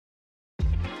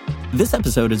This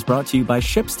episode is brought to you by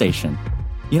ShipStation.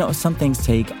 You know, some things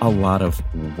take a lot of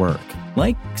work,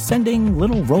 like sending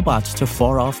little robots to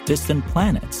far-off distant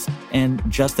planets. And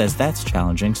just as that's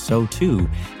challenging, so too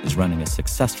is running a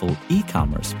successful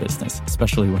e-commerce business,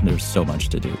 especially when there's so much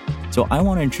to do. So I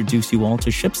want to introduce you all to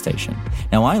ShipStation.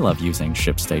 Now, I love using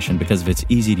ShipStation because of its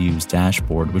easy-to-use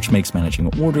dashboard, which makes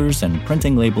managing orders and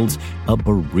printing labels a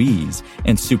breeze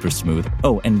and super smooth.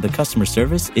 Oh, and the customer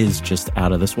service is just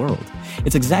out of this world.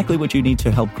 It's exactly what you need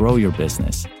to help grow your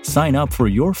business. Sign up for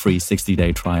your free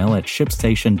 60-day trial at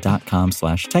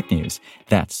shipstation.com/technews.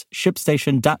 That's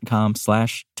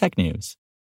shipstation.com/technews.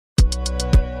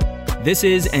 This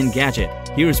is Engadget.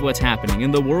 Here's what's happening in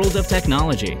the world of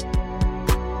technology.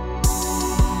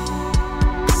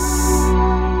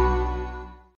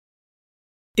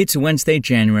 It's Wednesday,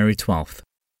 January 12th.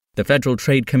 The Federal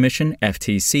Trade Commission,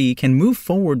 FTC, can move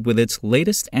forward with its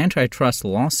latest antitrust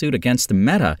lawsuit against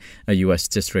Meta, a U.S.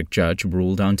 district judge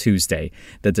ruled on Tuesday.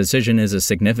 The decision is a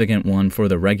significant one for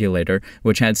the regulator,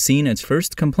 which had seen its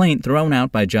first complaint thrown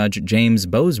out by Judge James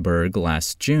Boasberg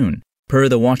last June. Per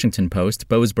the Washington Post,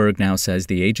 Boasberg now says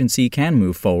the agency can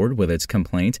move forward with its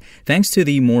complaint thanks to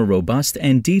the more robust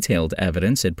and detailed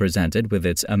evidence it presented with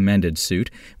its amended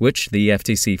suit, which the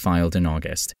FTC filed in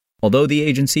August. Although the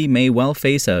agency may well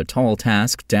face a tall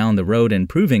task down the road in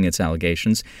proving its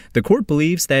allegations, the court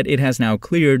believes that it has now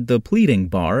cleared the pleading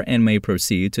bar and may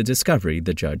proceed to discovery,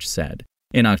 the judge said.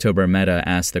 In October, Meta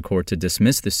asked the court to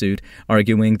dismiss the suit,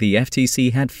 arguing the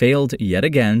FTC had failed yet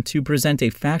again to present a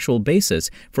factual basis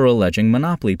for alleging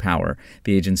monopoly power.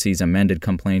 The agency's amended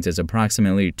complaint is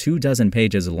approximately 24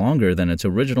 pages longer than its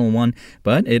original one,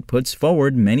 but it puts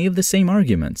forward many of the same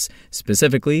arguments.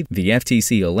 Specifically, the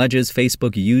FTC alleges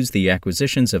Facebook used the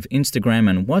acquisitions of Instagram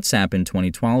and WhatsApp in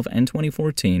 2012 and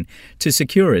 2014 to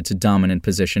secure its dominant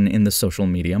position in the social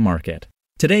media market.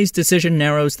 Today's decision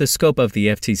narrows the scope of the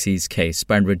FTC's case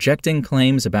by rejecting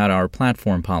claims about our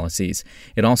platform policies.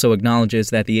 It also acknowledges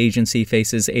that the agency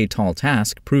faces a tall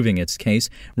task proving its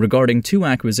case regarding two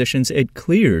acquisitions it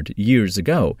cleared years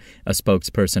ago, a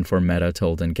spokesperson for Meta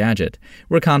told Engadget.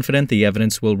 We're confident the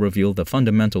evidence will reveal the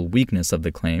fundamental weakness of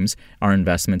the claims. Our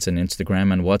investments in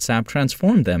Instagram and WhatsApp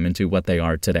transformed them into what they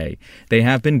are today. They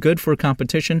have been good for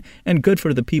competition and good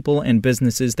for the people and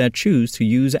businesses that choose to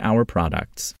use our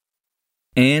products.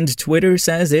 And Twitter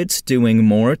says it's doing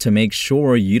more to make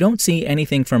sure you don't see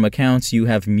anything from accounts you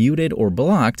have muted or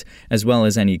blocked, as well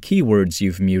as any keywords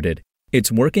you've muted. It's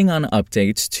working on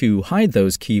updates to hide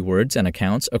those keywords and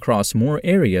accounts across more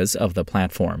areas of the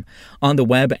platform. On the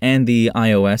web and the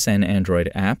iOS and Android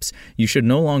apps, you should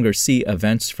no longer see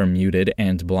events from muted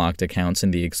and blocked accounts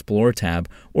in the Explore tab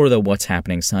or the What's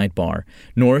Happening sidebar,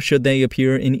 nor should they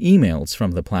appear in emails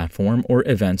from the platform or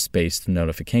events-based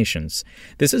notifications.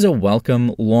 This is a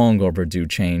welcome, long overdue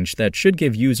change that should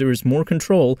give users more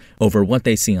control over what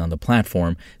they see on the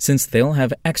platform, since they'll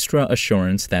have extra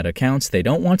assurance that accounts they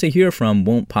don't want to hear from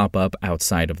won't pop up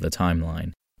outside of the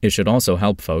timeline. It should also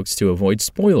help folks to avoid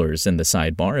spoilers in the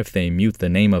sidebar if they mute the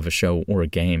name of a show or a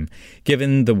game.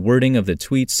 Given the wording of the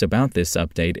tweets about this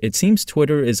update, it seems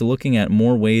Twitter is looking at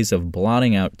more ways of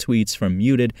blotting out tweets from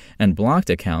muted and blocked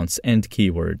accounts and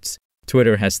keywords.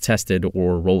 Twitter has tested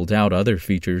or rolled out other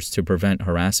features to prevent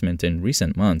harassment in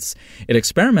recent months. It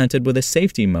experimented with a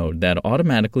safety mode that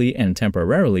automatically and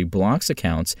temporarily blocks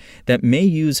accounts that may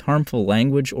use harmful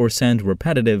language or send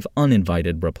repetitive,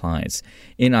 uninvited replies.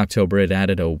 In October, it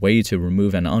added a way to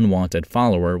remove an unwanted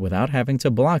follower without having to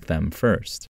block them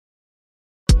first.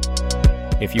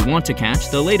 If you want to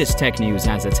catch the latest tech news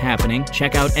as it's happening,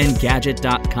 check out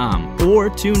Engadget.com or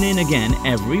tune in again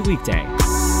every weekday.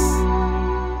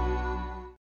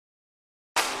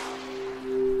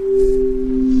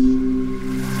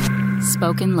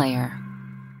 Spoken Layer.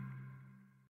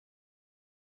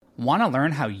 Want to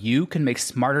learn how you can make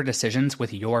smarter decisions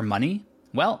with your money?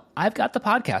 Well, I've got the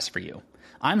podcast for you.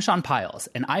 I'm Sean Piles,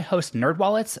 and I host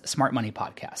NerdWallet's Smart Money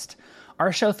Podcast.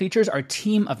 Our show features our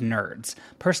team of nerds,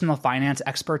 personal finance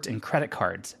experts in credit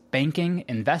cards, banking,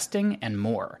 investing, and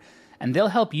more. And they'll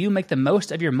help you make the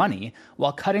most of your money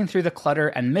while cutting through the clutter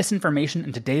and misinformation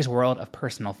in today's world of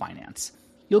personal finance.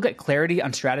 You'll get clarity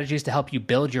on strategies to help you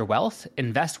build your wealth,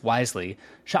 invest wisely,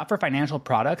 shop for financial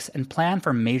products, and plan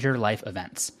for major life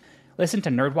events. Listen to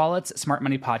NerdWallet's Smart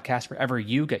Money Podcast wherever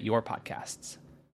you get your podcasts.